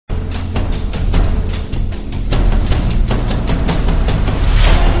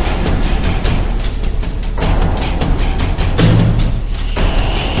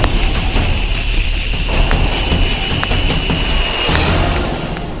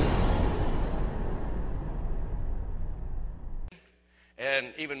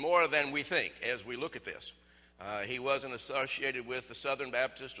than even more than we think as we look at this. He wasn't associated with the Southern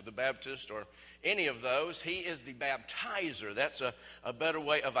Baptist or the Baptist or any of those. He is the baptizer. That's a better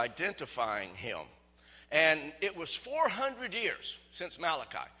way of identifying him. And it was 400 years since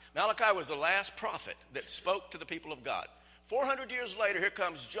Malachi. Malachi was the last prophet that spoke to the people of God. 400 years later, here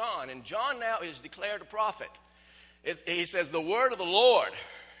comes John, and John now is declared a prophet. He says, the word of the Lord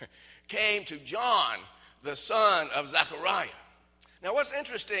came to John, the son of Zechariah. Now, what's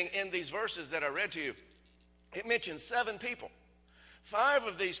interesting in these verses that I read to you, it mentions 7 people. 5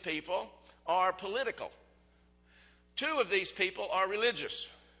 of these people are political. 2 of these people are religious.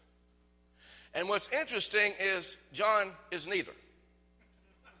 And what's interesting is John is neither.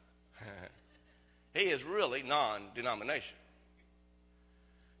 He is really non-denomination.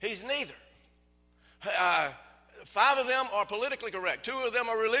 He's neither. 5 of them are politically correct. 2 of them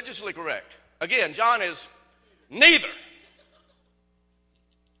are religiously correct. Again, John is neither.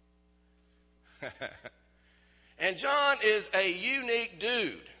 And John is a unique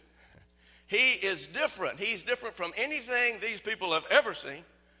dude. He is different. He's different from anything these people have ever seen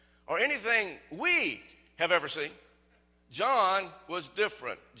or anything we have ever seen. John was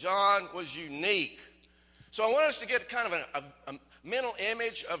different. John was unique. So I want us to get kind of a mental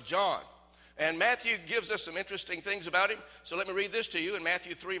image of John. And Matthew gives us some interesting things about him. So let me read this to you. In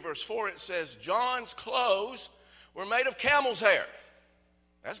Matthew 3, verse 4, it says, John's clothes were made of camel's hair.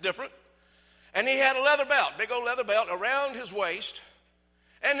 That's different. And he had a leather belt, big old leather belt around his waist.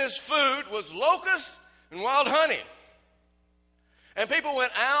 And his food was locusts and wild honey. And people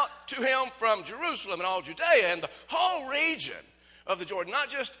went out to him from Jerusalem and all Judea and the whole region of the Jordan. Not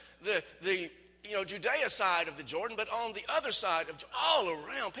just the Judea side of the Jordan, but on the other side of all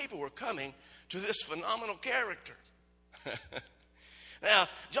around, people were coming to this phenomenal character. Now,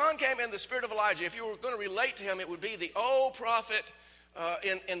 John came in the spirit of Elijah. If you were going to relate to him, it would be the old prophet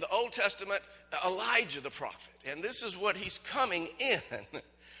in the Old Testament, Elijah the prophet. And this is what he's coming in.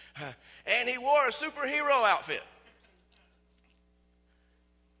 And he wore a superhero outfit.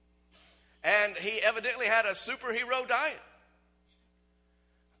 And he evidently had a superhero diet.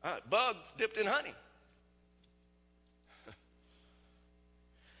 Bugs dipped in honey.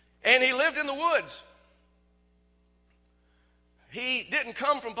 And he lived in the woods. He didn't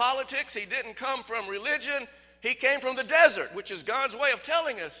come from politics. He didn't come from religion. He came from the desert, which is God's way of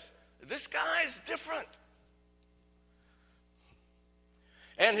telling us, this guy's different.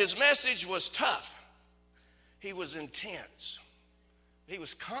 And his message was tough. He was intense. He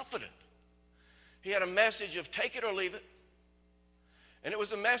was confident. He had a message of take it or leave it. And it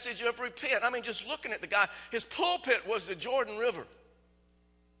was a message of repent. I mean, just looking at the guy, his pulpit was the Jordan River.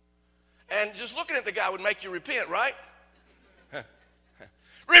 And just looking at the guy would make you repent, right?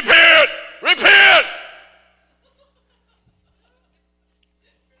 Repent! Repent!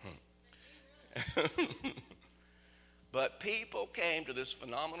 But people came to this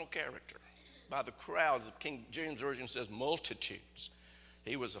phenomenal character by the crowds. The King James Version says multitudes.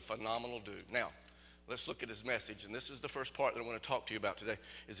 He was a phenomenal dude. Now, let's look at his message. And this is the first part that I want to talk to you about today,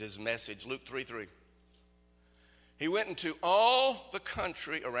 is his message. Luke 3:3. He went into all the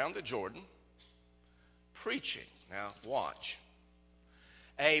country around the Jordan, preaching. Now, watch.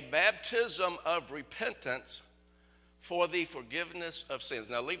 A baptism of repentance for the forgiveness of sins.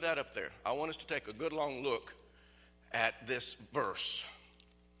 Now, leave that up there. I want us to take a good long look at this verse.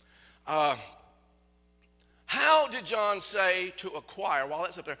 How did John say to acquire, while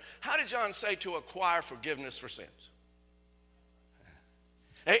that's up there, how did John say to acquire forgiveness for sins?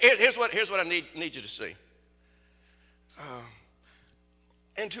 Here's what I need you to see.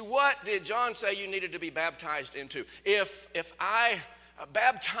 Into what did John say you needed to be baptized into? If I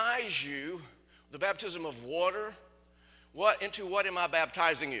baptize you, the baptism of water, into what am I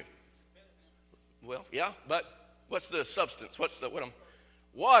baptizing you? Well, yeah, but what's the substance?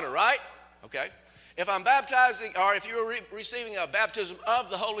 Water, right? Okay. If I'm baptizing, or if you're receiving a baptism of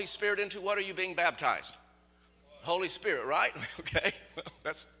the Holy Spirit, into what are you being baptized? Holy Spirit, right? Okay. Well,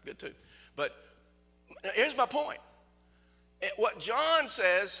 that's good too. But here's my point. What John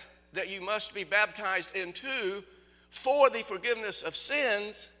says that you must be baptized into for the forgiveness of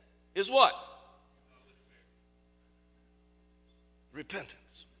sins is what?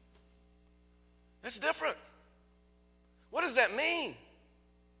 Repentance. That's different. What does that mean?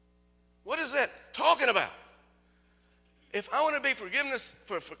 What is that talking about? If I want to be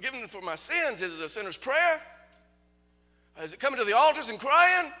forgiven for my sins, is it a sinner's prayer? Is it coming to the altars and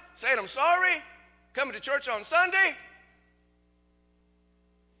crying, saying I'm sorry, coming to church on Sunday?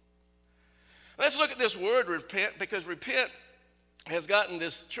 Let's look at this word repent, because repent has gotten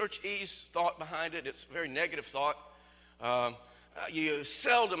this churchese thought behind it. It's a very negative thought. You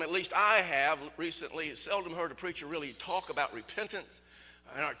seldom, at least I have recently, seldom heard a preacher really talk about repentance.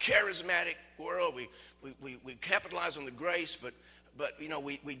 In our charismatic world, we capitalize on the grace, but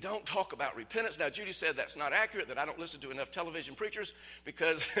we don't talk about repentance. Now, Judy said that's not accurate, that I don't listen to enough television preachers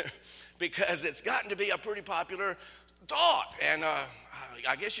because it's gotten to be a pretty popular thought. And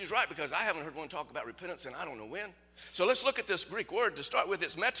I guess she's right, because I haven't heard one talk about repentance and I don't know when. So let's look at this Greek word. To start with,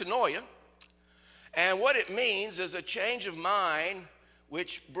 it's metanoia. And what it means is a change of mind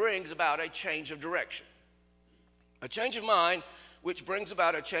which brings about a change of direction. A change of mind which brings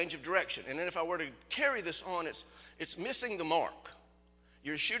about a change of direction. And then if I were to carry this on, it's missing the mark.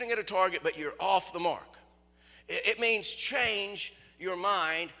 You're shooting at a target, but you're off the mark. It means change your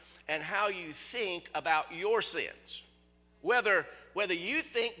mind and how you think about your sins. Whether you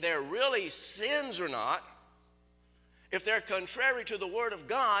think they're really sins or not, if they're contrary to the Word of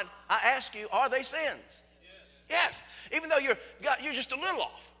God, I ask you, are they sins? Yes. Even though you're just a little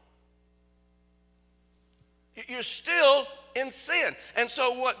off. You're still in sin. And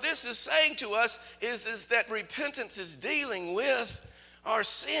so what this is saying to us is that repentance is dealing with our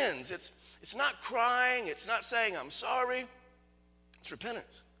sins. It's not crying. It's not saying, I'm sorry. It's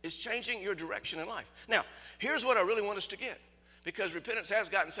repentance. It's changing your direction in life. Now, here's what I really want us to get. Because repentance has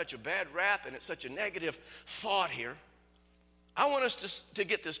gotten such a bad rap and it's such a negative thought here. I want us to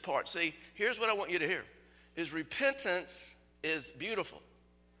get this part. See, here's what I want you to hear. Is repentance is beautiful.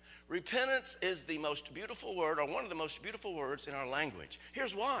 Repentance is the most beautiful word, or one of the most beautiful words in our language.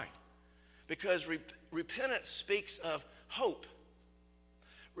 Here's why. Because repentance speaks of hope.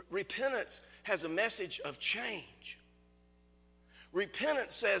 Repentance has a message of change.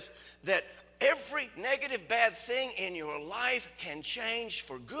 Repentance says that every negative, bad thing in your life can change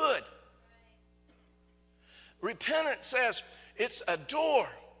for good. Repentance says it's a door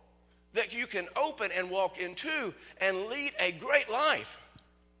that you can open and walk into and lead a great life.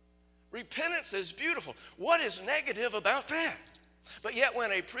 Repentance is beautiful. What is negative about that? But yet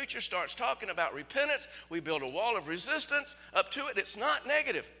when a preacher starts talking about repentance, we build a wall of resistance up to it. It's not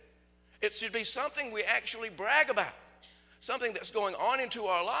negative. It should be something we actually brag about. Something that's going on into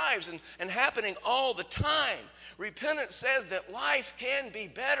our lives and happening all the time. Repentance says that life can be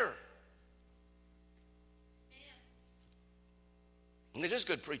better. And it is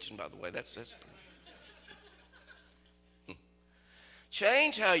good preaching, by the way. That's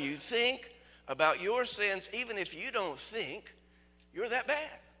Change how you think about your sins, even if you don't think you're that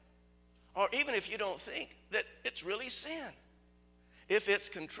bad. Or even if you don't think that it's really sin. If it's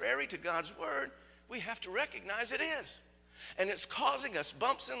contrary to God's word, we have to recognize it is. And it's causing us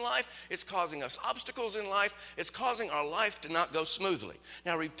bumps in life. It's causing us obstacles in life. It's causing our life to not go smoothly.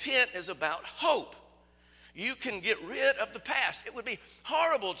 Now, repent is about hope. You can get rid of the past. It would be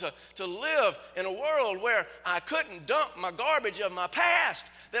horrible to live in a world where I couldn't dump my garbage of my past,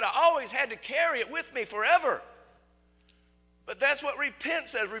 that I always had to carry it with me forever. But that's what repent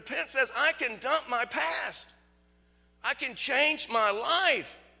says. Repent says I can dump my past. I can change my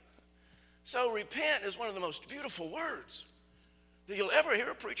life. So repent is one of the most beautiful words that you'll ever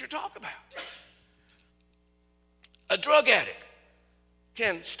hear a preacher talk about. A drug addict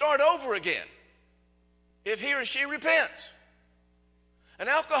can start over again if he or she repents. An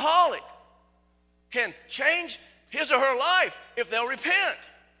alcoholic can change his or her life if they'll repent.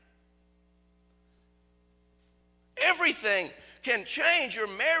 Everything can change. Your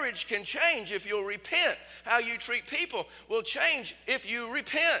marriage can change if you'll repent. How you treat people will change if you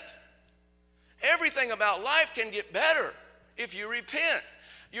repent. Everything about life can get better if you repent.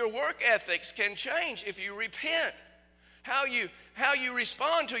 Your work ethics can change if you repent. How you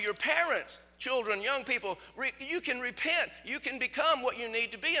respond to your parents, children, young people, you can repent. You can become what you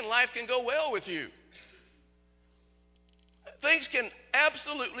need to be, and life can go well with you. Things can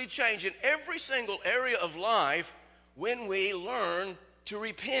absolutely change in every single area of life when we learn to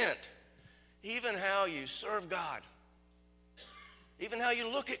repent. Even how you serve God. Even how you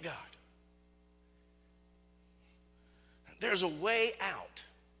look at God. There's a way out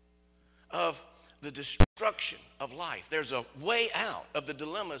of the destruction of life. There's a way out of the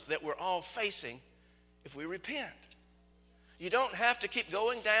dilemmas that we're all facing if we repent. You don't have to keep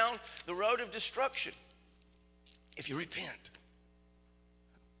going down the road of destruction if you repent.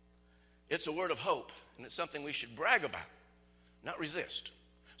 It's a word of hope, and it's something we should brag about, not resist.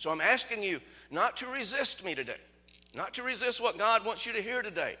 So I'm asking you not to resist me today, not to resist what God wants you to hear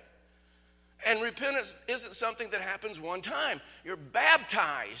today. And repentance isn't something that happens one time. You're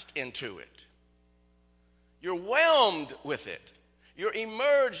baptized into it. You're whelmed with it. You're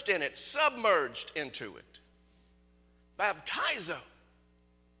immersed in it, submerged into it. Baptizo.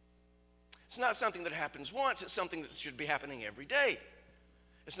 It's not something that happens once. It's something that should be happening every day.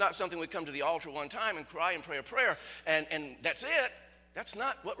 It's not something we come to the altar one time and cry and pray a prayer, and that's it. That's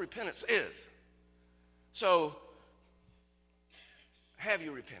not what repentance is. So, have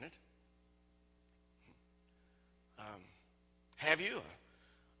you repented? Have you?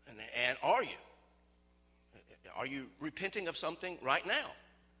 And are you? Are you repenting of something right now?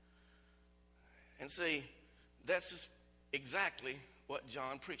 And see, that's exactly what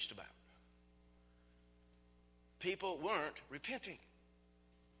John preached about. People weren't repenting.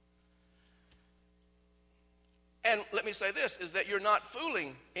 And let me say this, is that you're not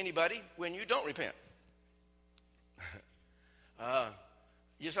fooling anybody when you don't repent.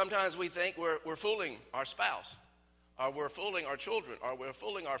 Sometimes we think we're fooling our spouse, or we're fooling our children, or we're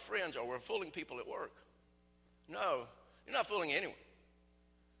fooling our friends, or we're fooling people at work. No, you're not fooling anyone.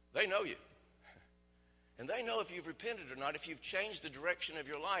 They know you. And they know if you've repented or not, if you've changed the direction of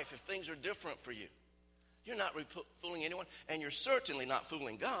your life, if things are different for you. You're not fooling anyone, and you're certainly not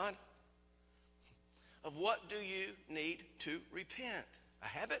fooling God. Of what do you need to repent? A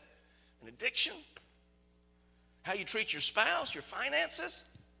habit? An addiction? How you treat your spouse? Your finances?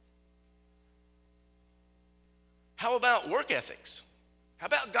 How about work ethics? How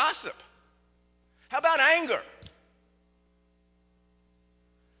about gossip? How about anger?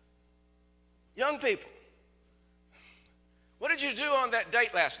 Young people, what did you do on that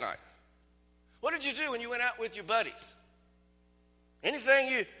date last night? What did you do when you went out with your buddies? Anything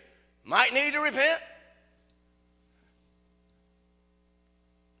you might need to repent?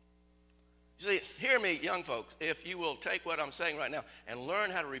 See, hear me, young folks, if you will take what I'm saying right now and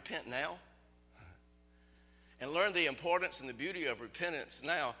learn how to repent now, and learn the importance and the beauty of repentance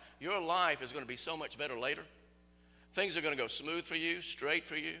now, your life is going to be so much better later. Things are going to go smooth for you, straight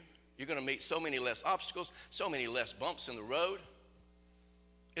for you. You're going to meet so many less obstacles, so many less bumps in the road.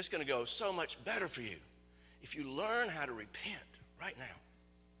 It's going to go so much better for you if you learn how to repent right now.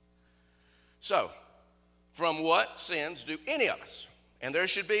 So, from what sins do any of us, and there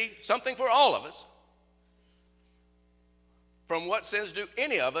should be something for all of us, from what sins do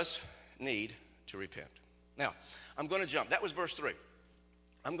any of us need to repent? Now, I'm going to jump. That was verse 3.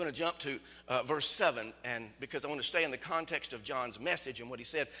 I'm going to jump to verse 7, and because I want to stay in the context of John's message and what he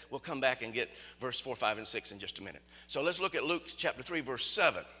said, we'll come back and get verse 4, 5, and 6 in just a minute. So let's look at Luke chapter 3, verse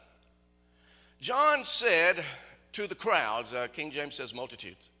 7. John said to the crowds, King James says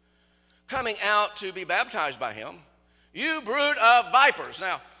multitudes, coming out to be baptized by him, you brood of vipers.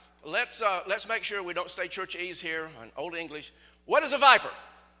 Now, let's make sure we don't stay churchese here on Old English. What is a viper?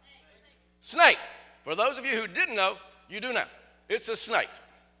 Snake. For those of you who didn't know, you do now. It's a snake.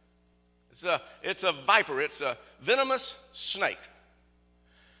 It's a viper. It's a venomous snake.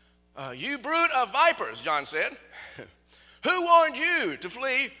 You brood of vipers, John said. Who warned you to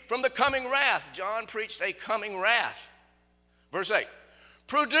flee from the coming wrath? John preached a coming wrath. Verse 8.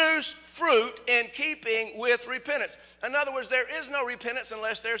 Produce fruit in keeping with repentance. In other words, there is no repentance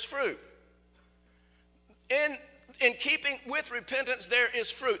unless there's fruit. In keeping with repentance, there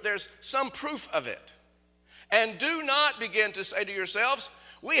is fruit. There's some proof of it. And do not begin to say to yourselves,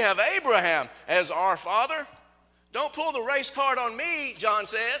 we have Abraham as our father. Don't pull the race card on me, John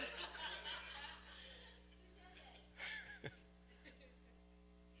said.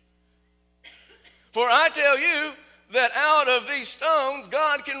 For I tell you that out of these stones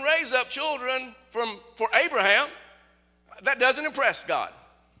God can raise up children for Abraham. That doesn't impress God.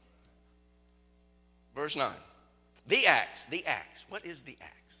 Verse 9. The axe. What is the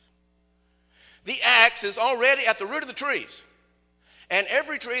axe? The axe is already at the root of the trees. And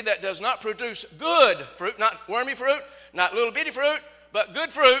every tree that does not produce good fruit, not wormy fruit, not little bitty fruit, but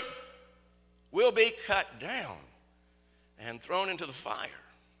good fruit, will be cut down and thrown into the fire.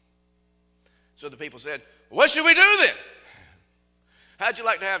 So the people said, what should we do then? How'd you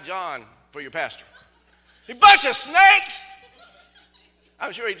like to have John for your pastor? A bunch of snakes!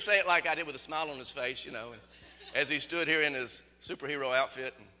 I'm sure he'd say it like I did with a smile on his face, as he stood here in his superhero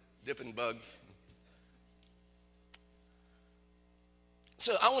outfit and dipping bugs.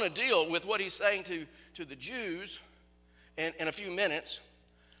 So I want to deal with what he's saying to the Jews in a few minutes,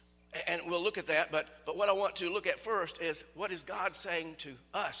 and we'll look at that. But what I want to look at first is, what is God saying to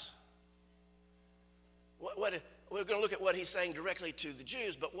us? We're going to look at what he's saying directly to the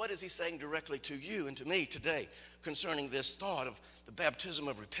Jews, but what is he saying directly to you and to me today concerning this thought of the baptism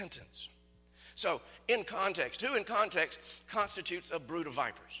of repentance? So, in context, who in context constitutes a brood of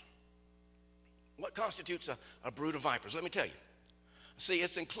vipers? What constitutes a brood of vipers? Let me tell you. See,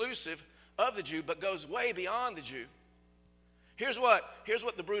 it's inclusive of the Jew, but goes way beyond the Jew. Here's what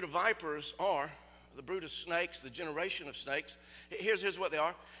the brood of vipers are. the brood of snakes, the generation of snakes. Here's what they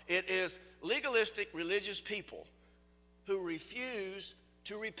are. It is legalistic religious people who refuse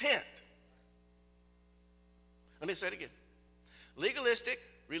to repent. Let me say it again. Legalistic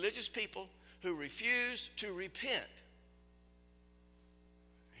religious people who refuse to repent.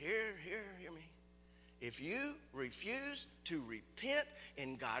 Hear me. If you refuse to repent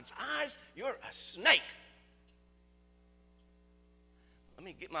in God's eyes, you're a snake. Let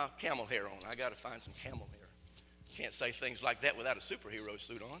me get my camel hair on. I got to find some camel hair. Can't say things like that without a superhero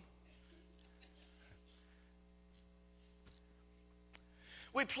suit on.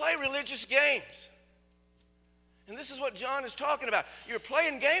 We play religious games. And this is what John is talking about. You're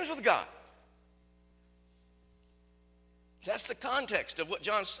playing games with God. That's the context of what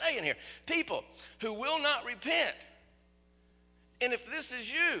John's saying here. People who will not repent. And if this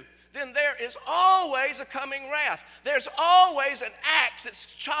is you, then there is always a coming wrath. There's always an axe that's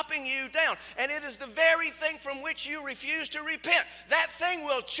chopping you down. And it is the very thing from which you refuse to repent. That thing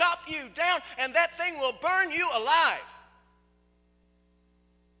will chop you down, and that thing will burn you alive.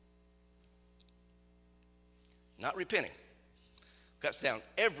 Not repenting cuts down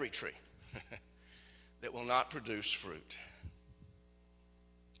every tree that will not produce fruit.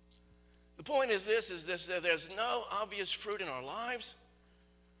 The point is this, that there's no obvious fruit in our lives.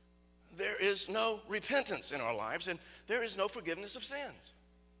 There is no repentance in our lives, and there is no forgiveness of sins.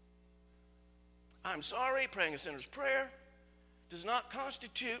 I'm sorry, praying a sinner's prayer does not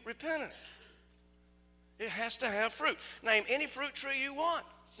constitute repentance. It has to have fruit. Name any fruit tree you want.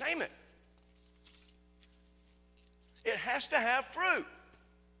 Name it. It has to have fruit.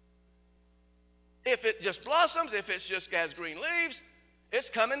 If it just blossoms, if it just has green leaves, it's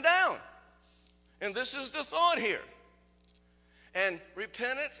coming down. And this is the thought here. And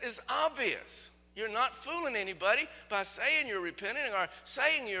repentance is obvious. You're not fooling anybody by saying you're repenting or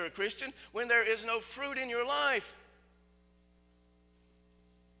saying you're a Christian when there is no fruit in your life.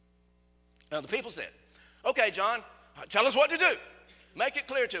 Now the people said, okay, John, tell us what to do. Make it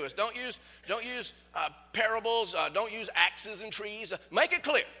clear to us. Don't use parables. Don't use axes and trees. Make it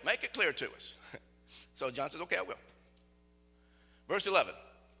clear. Make it clear to us. So John says, okay, I will. Verse 11,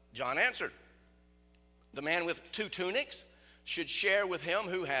 John answered, the man with 2 tunics should share with him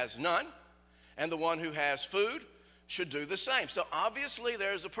who has none, and the one who has food should do the same. So obviously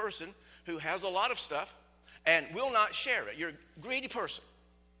there's a person who has a lot of stuff and will not share it. You're a greedy person.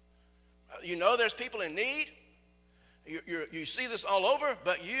 You know there's people in need. You see this all over,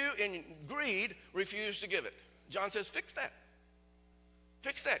 but you in greed refuse to give it. John says, fix that.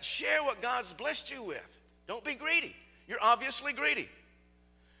 Fix that. Share what God's blessed you with. Don't be greedy. You're obviously greedy.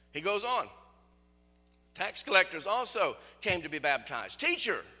 He goes on. Tax collectors also came to be baptized.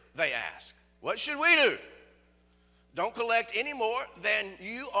 Teacher, they ask, what should we do? Don't collect any more than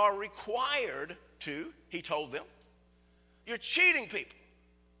you are required to, he told them. You're cheating people.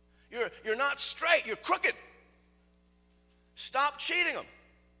 You're not straight. You're crooked. Stop cheating them.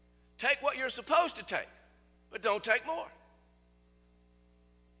 Take what you're supposed to take, but don't take more.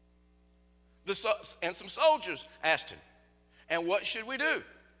 And some soldiers asked him, and what should we do?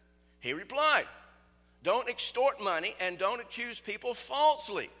 He replied, don't extort money and don't accuse people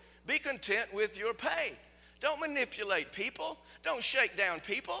falsely. Be content with your pay. Don't manipulate people. Don't shake down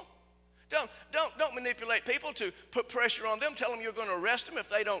people. Don't manipulate people to put pressure on them. Tell them you're going to arrest them if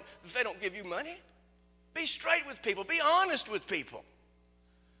they don't give you money. Be straight with people. Be honest with people.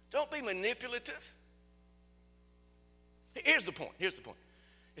 Don't be manipulative. Here's the point.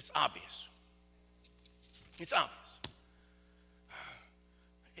 It's obvious. It's obvious.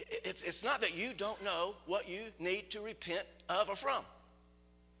 It's not that you don't know what you need to repent of or from.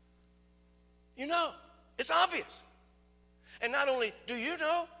 You know. It's obvious. And not only do you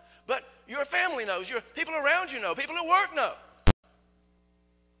know, but your family knows. Your people around you know. People at work know.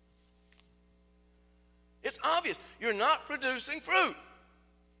 It's obvious. You're not producing fruit.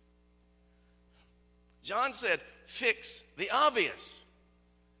 John said, fix the obvious.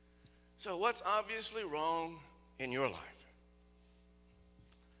 So what's obviously wrong in your life?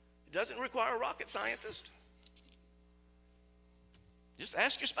 It doesn't require a rocket scientist. Just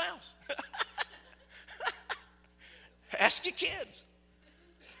ask your spouse. Ask your kids.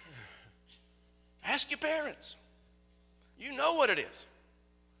 Ask your parents. You know what it is.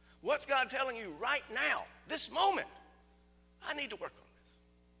 What's God telling you right now, this moment? I need to work on this.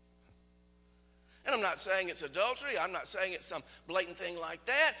 And I'm not saying it's adultery. I'm not saying it's some blatant thing like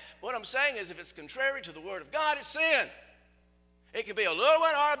that. What I'm saying is if it's contrary to the Word of God, it's sin. It can be a little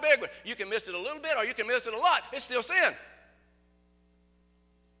one or a big one. You can miss it a little bit or you can miss it a lot. It's still sin.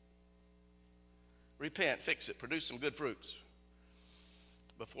 Repent, fix it, produce some good fruits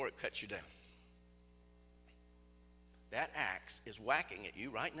before it cuts you down. that axe is whacking at you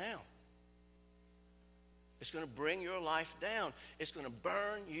right now. It's going to bring your life down. It's going to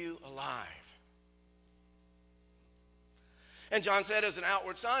burn you alive. And John said, as an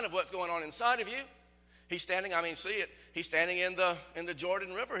outward sign of what's going on inside of you, he's standing, see it, he's standing in the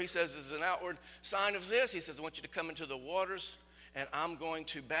Jordan River. He says, as an outward sign of this, he says, I want you to come into the waters, and I'm going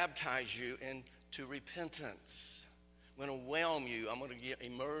to baptize you into repentance. I'm going to whelm you. I'm going to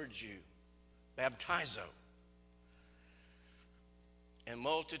immerse you. Baptizo. And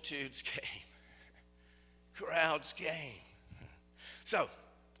multitudes came. Crowds came. So,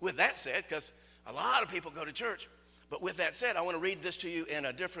 with that said, because a lot of people go to church, but with that said, I want to read this to you in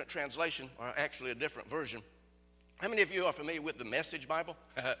a different translation, or actually a different version. How many of you are familiar with the Message Bible?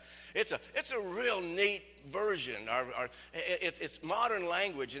 It's a real neat version. It's modern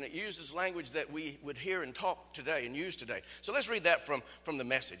language, and it uses language that we would hear and talk today and use today. So let's read that from the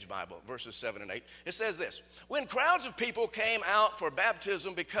Message Bible, verses 7 and 8. It says this: when crowds of people came out for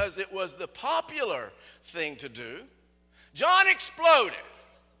baptism because it was the popular thing to do, John exploded.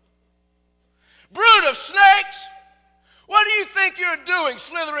 Brood of snakes! What do you think you're doing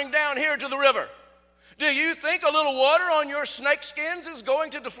slithering down here to the river? Do you think a little water on your snake skins is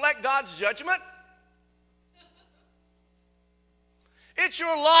going to deflect God's judgment? It's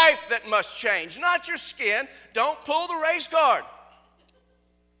your life that must change, not your skin. Don't pull the race card.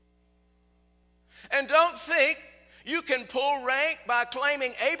 And don't think you can pull rank by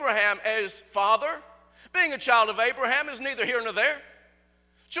claiming Abraham as father. Being a child of Abraham is neither here nor there.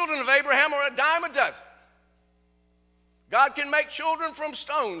 Children of Abraham are a dime a dozen. God can make children from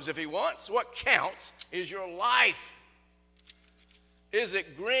stones if he wants. What counts is your life. Is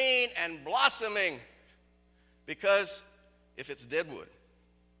it green and blossoming? Because if it's dead wood,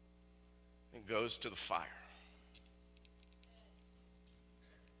 it goes to the fire.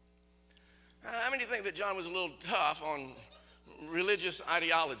 How many think that John was a little tough on religious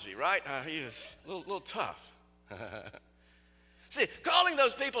ideology, right? He was a little tough. See, calling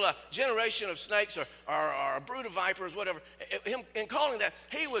those people a generation of snakes or a brood of vipers, whatever, in calling that,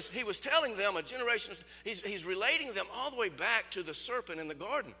 he was telling them a generation of, he's relating them all the way back to the serpent in the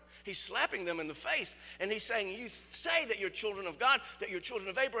garden. He's slapping them in the face, and he's saying, you say that you're children of God, that you're children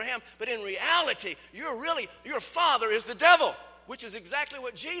of Abraham, but in reality, your father is the devil, which is exactly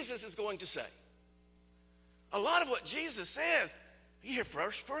what Jesus is going to say. A lot of what Jesus says, you hear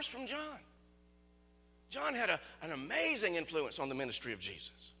first from John. John had an amazing influence on the ministry of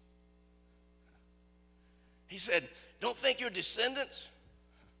Jesus. He said, don't think you're descendants.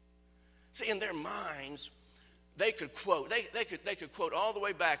 See, in their minds, they could quote. They could quote all the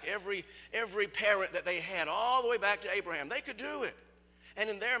way back, every parent that they had, all the way back to Abraham. They could do it. And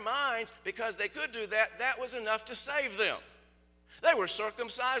in their minds, because they could do that, that was enough to save them. They were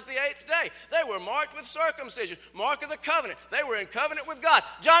circumcised the 8th day. They were marked with circumcision, mark of the covenant. They were in covenant with God.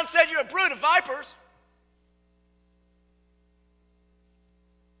 John said, you're a brood of vipers.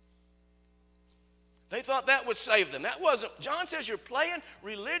 They thought that would save them. That wasn't. John says you're playing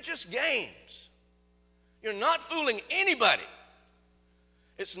religious games. You're not fooling anybody.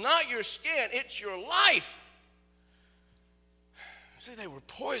 It's not your skin, it's your life. See, they were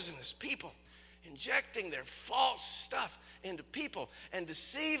poisonous people, injecting their false stuff into people and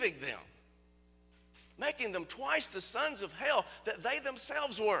deceiving them, making them twice the sons of hell that they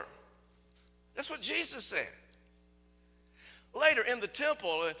themselves were. That's what Jesus said. Later in the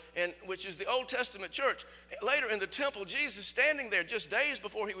temple, which is the Old Testament church, later in the temple, Jesus standing there just days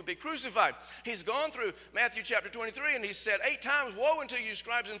before he would be crucified. He's gone through Matthew chapter 23, and he said 8 times, woe unto you,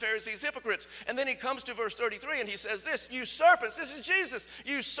 scribes and Pharisees, hypocrites. And then he comes to verse 33, and he says this, you serpents, this is Jesus,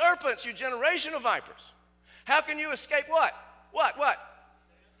 you serpents, you generation of vipers. How can you escape what? What?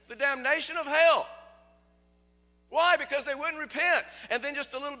 The damnation of hell. Why? Because they wouldn't repent. And then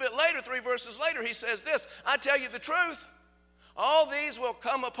just a little bit later, 3 verses later, he says this, I tell you the truth, all these will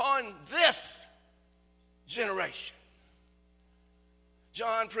come upon this generation.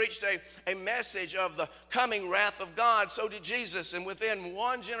 John preached a message of the coming wrath of God. So did Jesus. And within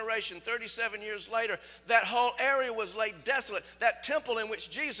one generation, 37 years later, that whole area was laid desolate. That temple in which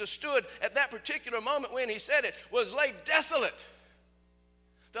Jesus stood at that particular moment when he said it was laid desolate.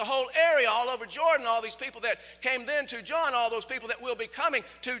 The whole area all over Jordan, all these people that came then to John, all those people that will be coming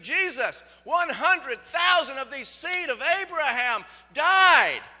to Jesus. 100,000 of these seed of Abraham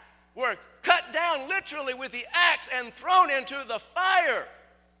died, were cut down literally with the axe and thrown into the fire.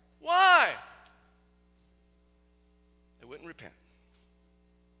 Why? They wouldn't repent.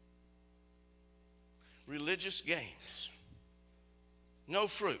 Religious games. No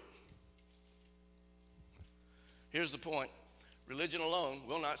fruit. Here's the point. Religion alone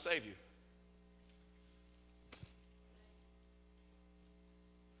will not save you.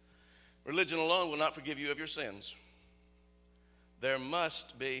 Religion alone will not forgive you of your sins. There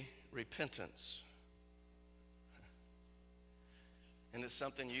must be repentance. And it's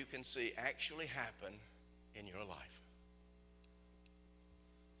something you can see actually happen in your life.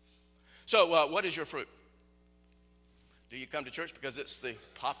 So, what is your fruit? Do you come to church because it's the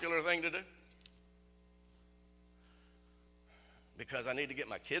popular thing to do? Because I need to get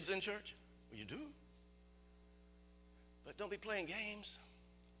my kids in church? Well, you do. But don't be playing games.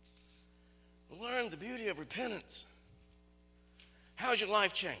 Learn the beauty of repentance. How's your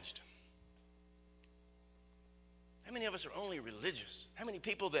life changed? How many of us are only religious? How many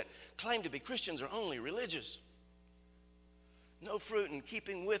people that claim to be Christians are only religious? No fruit in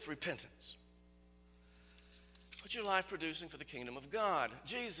keeping with repentance. What's your life producing for the kingdom of God?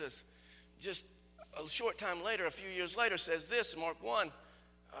 Jesus, just a short time later, a few years later, says this in Mark 1,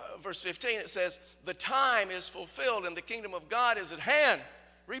 verse 15. It says, the time is fulfilled and the kingdom of God is at hand.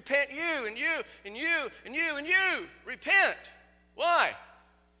 Repent you and you and you and you and you. Repent. Why?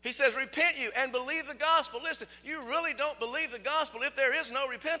 He says, repent you and believe the gospel. Listen, you really don't believe the gospel if there is no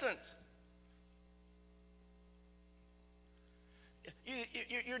repentance.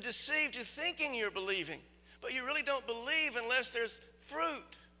 You're deceived. You're thinking you're believing, but you really don't believe unless there's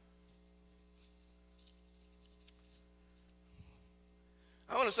fruit.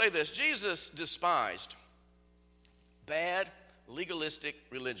 I want to say this. Jesus despised bad, legalistic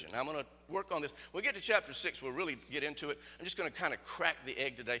religion. I'm going to work on this. We'll get to chapter 6. We'll really get into it. I'm just going to kind of crack the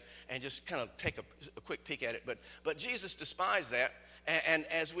egg today and just kind of take a quick peek at it. But Jesus despised that. And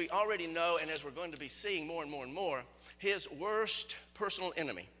as we already know, and as we're going to be seeing more and more and more, his worst personal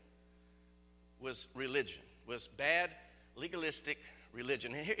enemy was religion, was bad, legalistic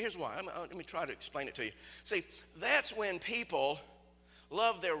religion. And here's why. Let me try to explain it to you. See, that's when people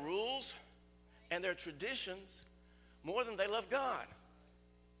love their rules and their traditions more than they love God.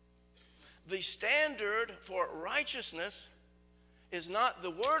 The standard for righteousness is not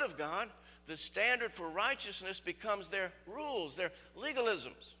the Word of God. The standard for righteousness becomes their rules, their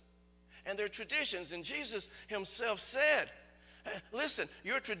legalisms, and their traditions. And Jesus himself said, listen,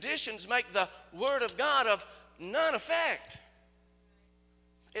 your traditions make the Word of God of none effect.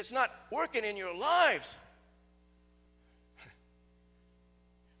 It's not working in your lives.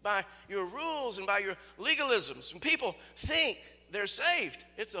 By your rules and by your legalisms. And people think they're saved.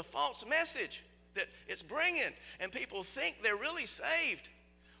 It's a false message that it's bringing. And people think they're really saved.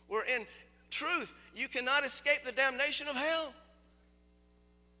 Where in truth, you cannot escape the damnation of hell.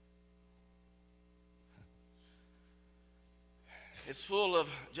 It's full of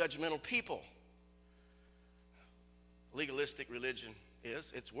judgmental people. Legalistic religion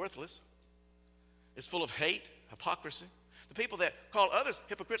is. It's worthless. It's full of hate, hypocrisy. The people that call others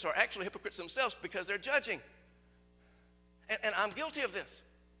hypocrites are actually hypocrites themselves because they're judging. And I'm guilty of this.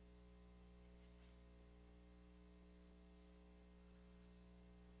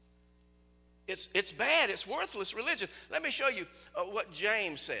 It's bad. It's worthless religion. Let me show you what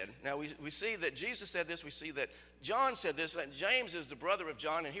James said. Now, we see that Jesus said this. We see that John said this. And James is the brother of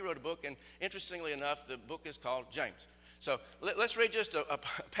John, and he wrote a book. And interestingly enough, the book is called James. So let's read just a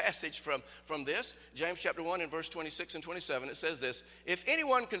passage from this. James chapter 1 and verse 26 and 27. It says this. If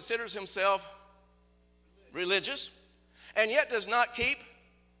anyone considers himself religious and yet does not keep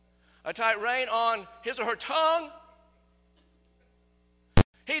a tight rein on his or her tongue,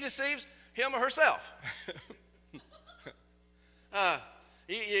 he deceives him or herself.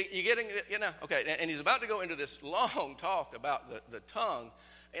 You getting, okay. And he's about to go into this long talk about the tongue.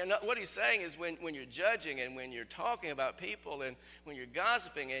 And what he's saying is when you're judging and when you're talking about people and when you're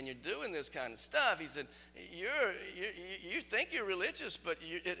gossiping and you're doing this kind of stuff, he said, you think you're religious, but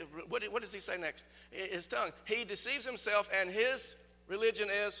what does he say next? His tongue. He deceives himself and his religion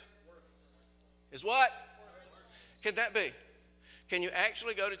is what? Can that be? Can you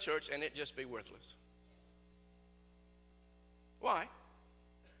actually go to church and it just be worthless? Why?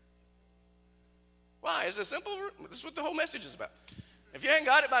 Why? It's a simple, this is what the whole message is about. If you ain't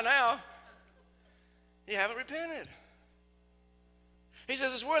got it by now, you haven't repented. He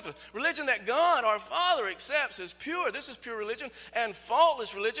says it's worthless. Religion that God, our Father, accepts as pure, this is pure religion, and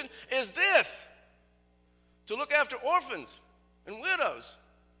faultless religion is this: to look after orphans and widows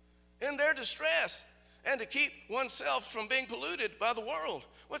in their distress and to keep oneself from being polluted by the world.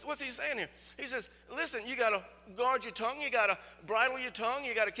 What's he saying here? He says, listen, you got to guard your tongue. You got to bridle your tongue.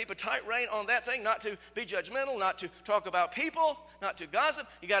 You got to keep a tight rein on that thing, not to be judgmental, not to talk about people, not to gossip.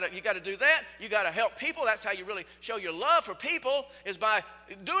 You got to do that. You got to help people. That's how you really show your love for people, is by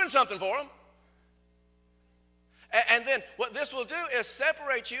doing something for them. And then what this will do is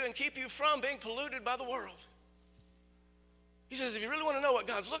separate you and keep you from being polluted by the world. He says, if you really want to know what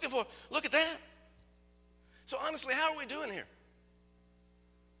God's looking for, look at that. So honestly, how are we doing here?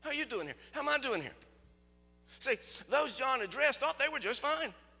 How are you doing here? How am I doing here? See, those John addressed thought they were just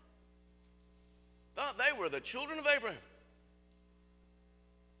fine. Thought they were the children of Abraham.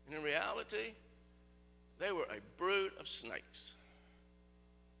 And in reality, they were a brood of snakes.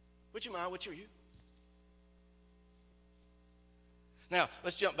 Which am I? Which are you? Now,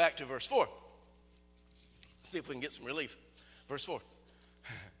 let's jump back to verse 4. See if we can get some relief. Verse 4.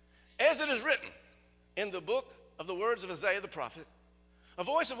 As it is written in the book of the words of Isaiah the prophet, a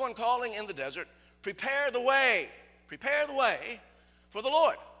voice of one calling in the desert, prepare the way for the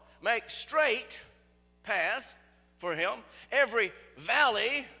Lord. Make straight paths for him. Every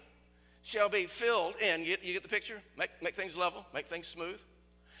valley shall be filled in. You get the picture? Make things level, make things smooth.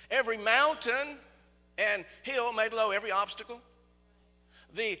 Every mountain and hill made low, every obstacle.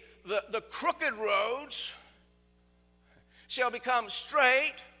 The crooked roads shall become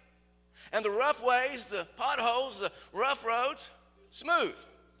straight, and the rough ways, the potholes, the rough roads, smooth.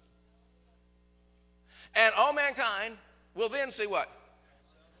 And all mankind will then see what?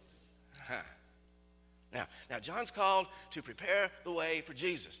 Now, John's called to prepare the way for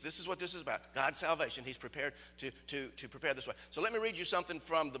Jesus. This is what this is about. God's salvation. He's prepared to prepare this way. So let me read you something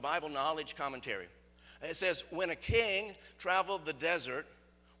from the Bible Knowledge Commentary. It says, when a king traveled the desert,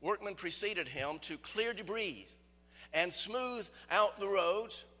 workmen preceded him to clear debris and smooth out the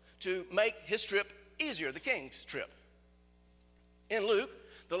roads to make his trip easier, the king's trip. In Luke,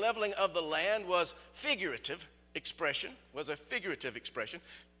 the leveling of the land was a figurative expression,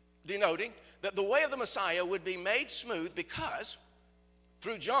 denoting that the way of the Messiah would be made smooth because,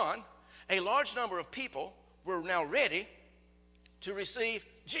 through John, a large number of people were now ready to receive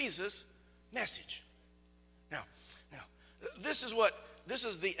Jesus' message. Now, this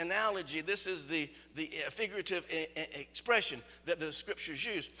is the analogy, this is the figurative expression that the scriptures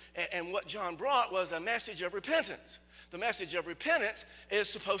use. And what John brought was a message of repentance. The message of repentance is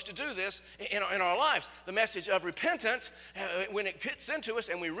supposed to do this in our lives. The message of repentance, when it gets into us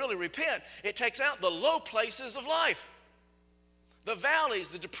and we really repent, it takes out the low places of life, the valleys,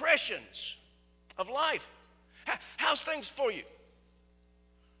 the depressions of life. How's things for you?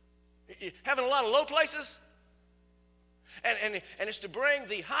 You having a lot of low places? And it's to bring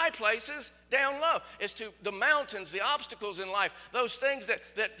the high places down low. It's to the mountains, the obstacles in life, those things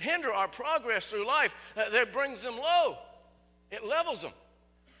that hinder our progress through life, that brings them low. It levels them.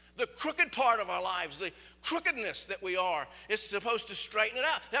 The crooked part of our lives, the crookedness that we are, is supposed to straighten it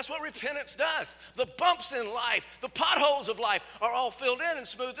out. That's what repentance does. The bumps in life, the potholes of life are all filled in and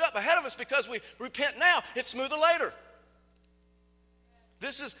smoothed up ahead of us because we repent now. It's smoother later.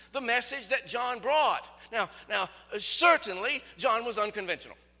 This is the message that John brought. Now, certainly, John was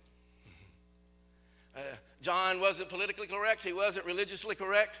unconventional. John wasn't politically correct. He wasn't religiously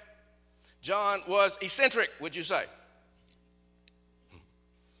correct. John was eccentric, would you say?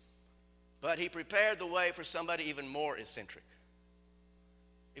 But he prepared the way for somebody even more eccentric,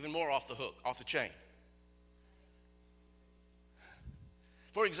 even more off the hook, off the chain.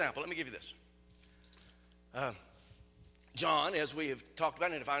 For example, let me give you this. John, as we have talked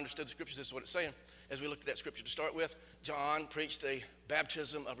about, and if I understood the scriptures, this is what it's saying. As we looked at that scripture to start with, John preached a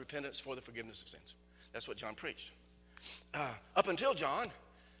baptism of repentance for the forgiveness of sins. That's what John preached. Up until John,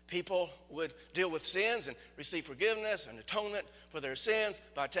 people would deal with sins and receive forgiveness and atonement for their sins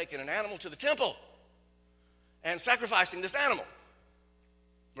by taking an animal to the temple and sacrificing this animal.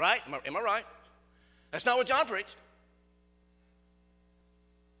 Right? Am I right? That's not what John preached.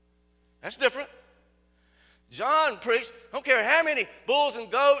 That's different. John preached, don't care how many bulls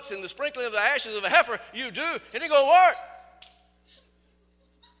and goats and the sprinkling of the ashes of a heifer you do, it ain't going to work.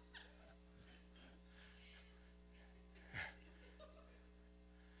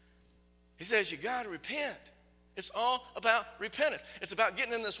 He says, you got to repent. It's all about repentance. It's about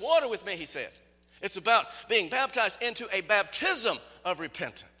getting in this water with me, he said. It's about being baptized into a baptism of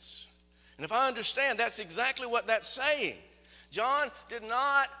repentance. And if I understand, that's exactly what that's saying. John did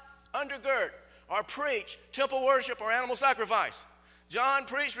not undergird or preach temple worship or animal sacrifice. John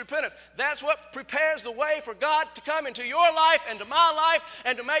preached repentance. That's what prepares the way for God to come into your life and to my life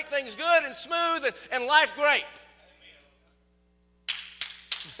and to make things good and smooth and life great.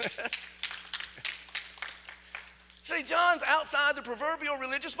 See, John's outside the proverbial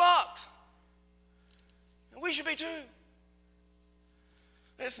religious box. And we should be too.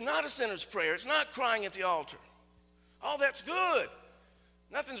 It's not a sinner's prayer. It's not crying at the altar. All that's good.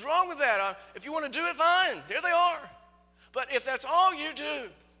 Nothing's wrong with that. If you want to do it, fine. There they are. But if that's all you do,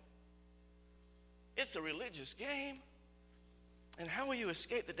 it's a religious game. And how will you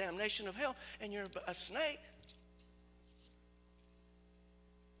escape the damnation of hell? And you're a snake.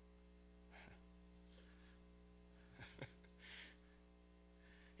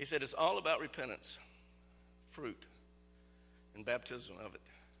 He said it's all about repentance, fruit, and baptism of it.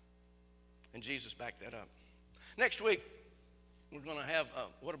 And Jesus backed that up. Next week, we're going to have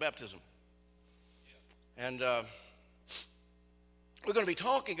water baptism. And we're going to be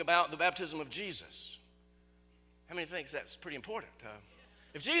talking about the baptism of Jesus. How many think that's pretty important?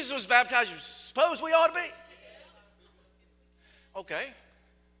 If Jesus was baptized, you suppose we ought to be? Okay.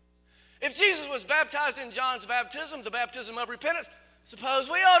 If Jesus was baptized in John's baptism, the baptism of repentance, suppose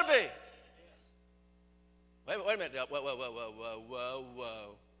we ought to be. Wait a minute. Whoa,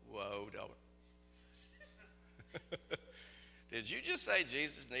 Delbert. Did you just say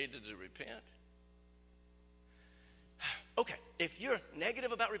Jesus needed to repent? Okay, if you're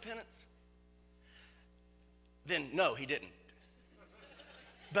negative about repentance, then no, he didn't.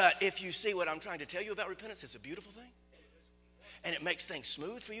 But if you see what I'm trying to tell you about repentance, it's a beautiful thing, and it makes things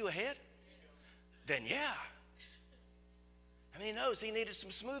smooth for you ahead, then yeah. I mean, he knows he needed some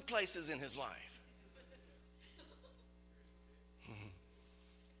smooth places in his life.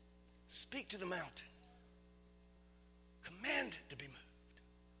 Speak to the mountain. Command it to be moved.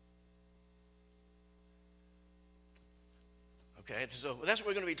 Okay, so that's what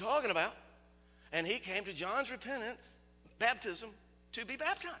we're going to be talking about. And he came to John's repentance, baptism, to be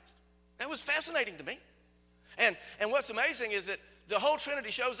baptized. That was fascinating to me. And what's amazing is that the whole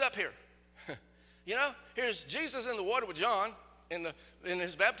Trinity shows up here. You know, here's Jesus in the water with John in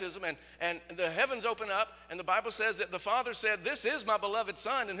his baptism, and the heavens open up, and the Bible says that the Father said, "This is my beloved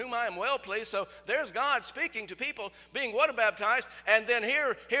Son, in whom I am well pleased." So there's God speaking to people, being water baptized, and then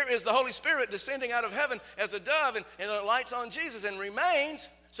here is the Holy Spirit descending out of heaven as a dove, and it lights on Jesus and remains.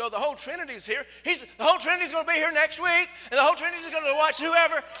 So the whole Trinity's here. The whole Trinity's going to be here next week, and the whole Trinity's going to watch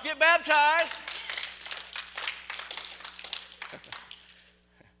whoever get baptized.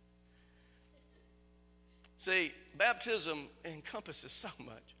 See, baptism encompasses so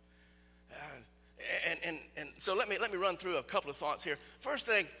much. And so let me run through a couple of thoughts here. First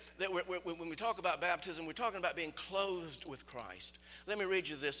thing, that when we talk about baptism, we're talking about being clothed with Christ. Let me read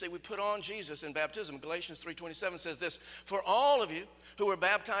you this. See, we put on Jesus in baptism. Galatians 3:27 says this: "For all of you who were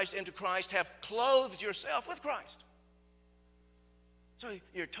baptized into Christ have clothed yourself with Christ." So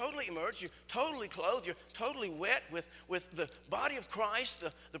you're totally immersed, you're totally clothed, you're totally wet with the body of Christ,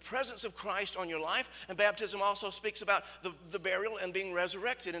 the presence of Christ on your life. And baptism also speaks about the burial and being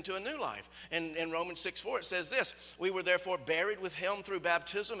resurrected into a new life. And in Romans 6:4 it says this: "We were therefore buried with him through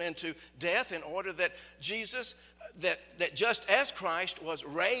baptism into death, in order that Jesus, that just as Christ was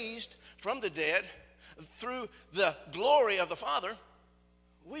raised from the dead through the glory of the Father,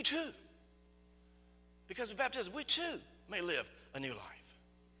 we too, because of baptism, we too may live a new life."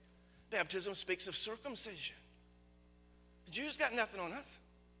 Baptism speaks of circumcision. The Jews got nothing on us.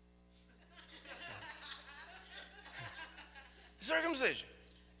 Circumcision.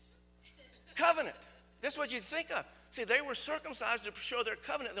 Covenant. That's what you think of. See, they were circumcised to show their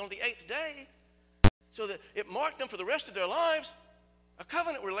covenant on the 8th day, so that it marked them for the rest of their lives, a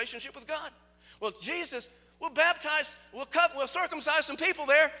covenant relationship with God. Well, Jesus will baptize, will circumcise some people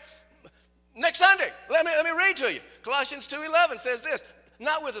there next Sunday. Let me read to you. Colossians 2:11 says this: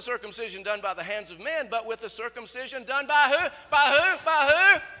 "Not with the circumcision done by the hands of men, but with the circumcision done by who? By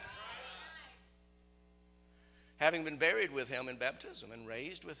who? Having been buried with him in baptism and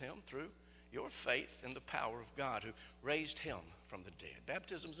raised with him through your faith in the power of God who raised him from the dead."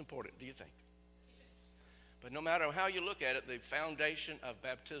 Baptism is important, do you think? But no matter how you look at it, the foundation of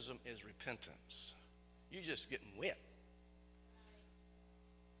baptism is repentance. You're just getting wet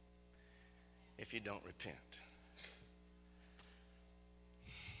if you don't repent.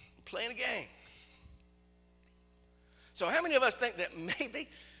 Playing a game. So how many of us think that maybe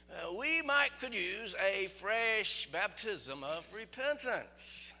we could use a fresh baptism of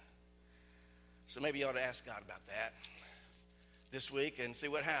repentance? So maybe you ought to ask God about that this week and see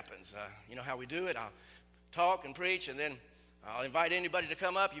what happens. You know how we do it. I'll talk and preach, and then I'll invite anybody to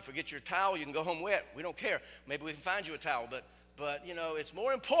come up. You forget your towel, you can go home wet. We don't care. Maybe we can find you a towel, but you know, it's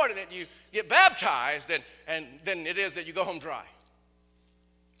more important that you get baptized than it is that you go home dry.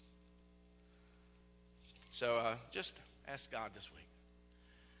 So just ask God this week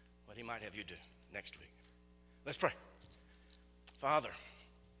what he might have you do next week. Let's pray. Father,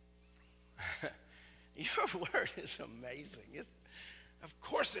 your word is amazing. Of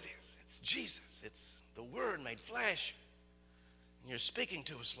course it is. It's Jesus. It's the Word made flesh. And you're speaking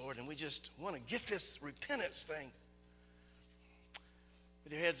to us, Lord, and we just want to get this repentance thing.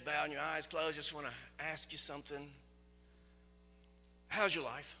 With your heads bowed and your eyes closed, just want to ask you something. How's your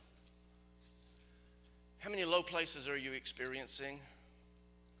life? How many low places are you experiencing?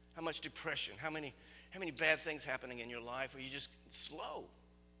 How much depression? How many bad things happening in your life? Are you just slow?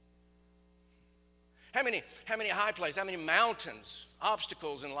 How many high places, how many mountains,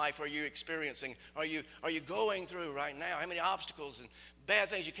 obstacles in life are you experiencing? Are you going through right now? How many obstacles and bad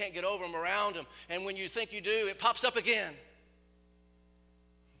things you can't get over them, around them, and when you think you do, it pops up again.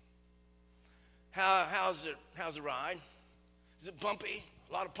 How's the ride? Is it bumpy?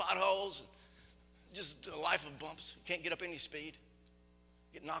 A lot of potholes? Just a life of bumps. You can't get up any speed.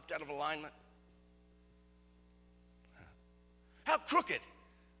 Get knocked out of alignment. How crooked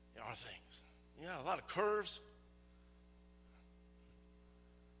are things? A lot of curves.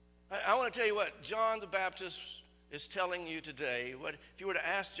 I want to tell you what John the Baptist is telling you today. If you were to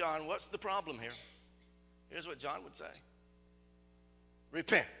ask John, what's the problem here? Here's what John would say.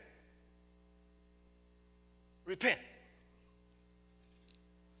 Repent. Repent.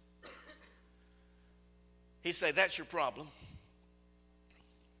 He'd say, that's your problem.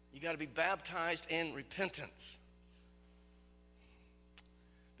 You got to be baptized in repentance.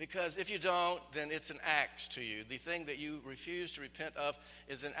 Because if you don't, then it's an axe to you. The thing that you refuse to repent of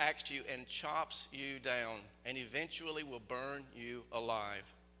is an axe to you and chops you down and eventually will burn you alive.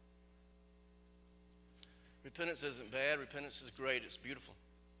 Repentance isn't bad. Repentance is great. It's beautiful.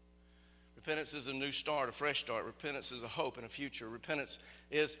 Repentance is a new start, a fresh start. Repentance is a hope and a future. Repentance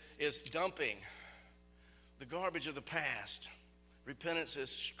is dumping the garbage of the past. Repentance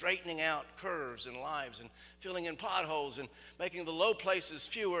is straightening out curves in lives and filling in potholes and making the low places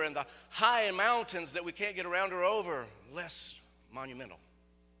fewer and the high mountains that we can't get around or over less monumental.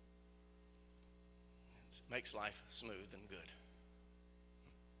 It makes life smooth and good.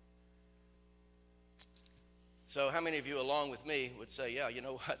 So how many of you along with me would say, yeah, you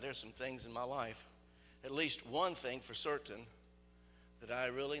know what, there's some things in my life, at least one thing for certain, that I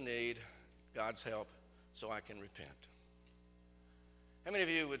really need God's help so I can repent? How many of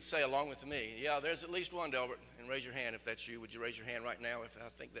you would say along with me, yeah, there's at least one, Delbert, and raise your hand if that's you. Would you raise your hand right now? I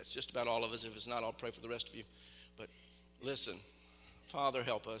think that's just about all of us. If it's not, I'll pray for the rest of you. But listen, Father,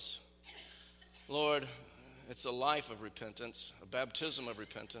 help us. Lord, it's a life of repentance, a baptism of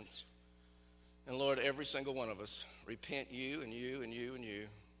repentance. And Lord, every single one of us, repent you and you and you and you,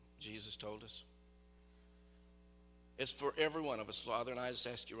 Jesus told us. It's for every one of us, Father, and I just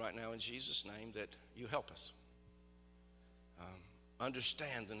ask you right now in Jesus' name that you help us.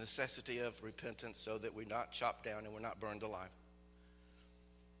 Understand the necessity of repentance so that we're not chopped down and we're not burned alive.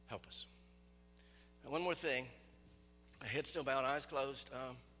 Help us. And one more thing. Head still bowed, eyes closed.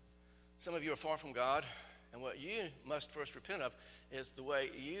 Some of you are far from God, and what you must first repent of is the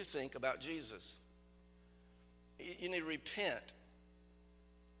way you think about Jesus. You need to repent.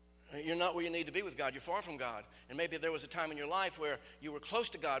 You're not where you need to be with God. You're far from God. And maybe there was a time in your life where you were close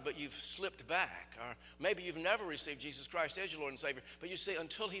to God, but you've slipped back. Or maybe you've never received Jesus Christ as your Lord and Savior. But you see,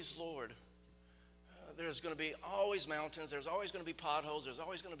 until He's Lord, there's going to be always mountains. There's always going to be potholes. There's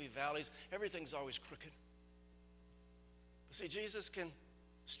always going to be valleys. Everything's always crooked. But see, Jesus can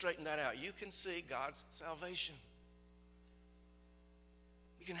straighten that out. You can see God's salvation.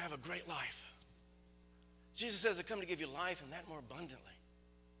 You can have a great life. Jesus says, I come to give you life and that more abundantly.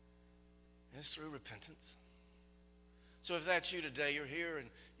 And it's through repentance. So if that's you today, you're here and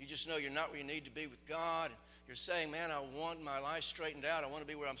you just know you're not where you need to be with God. And you're saying, man, I want my life straightened out. I want to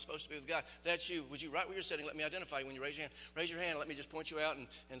be where I'm supposed to be with God. That's you. Would you, right where you're sitting, let me identify you when you raise your hand. Raise your hand. Let me just point you out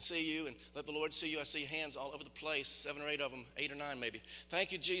and see you and let the Lord see you. I see hands all over the place, 7 or 8 of them, 8 or 9 maybe.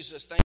 Thank you, Jesus. Thank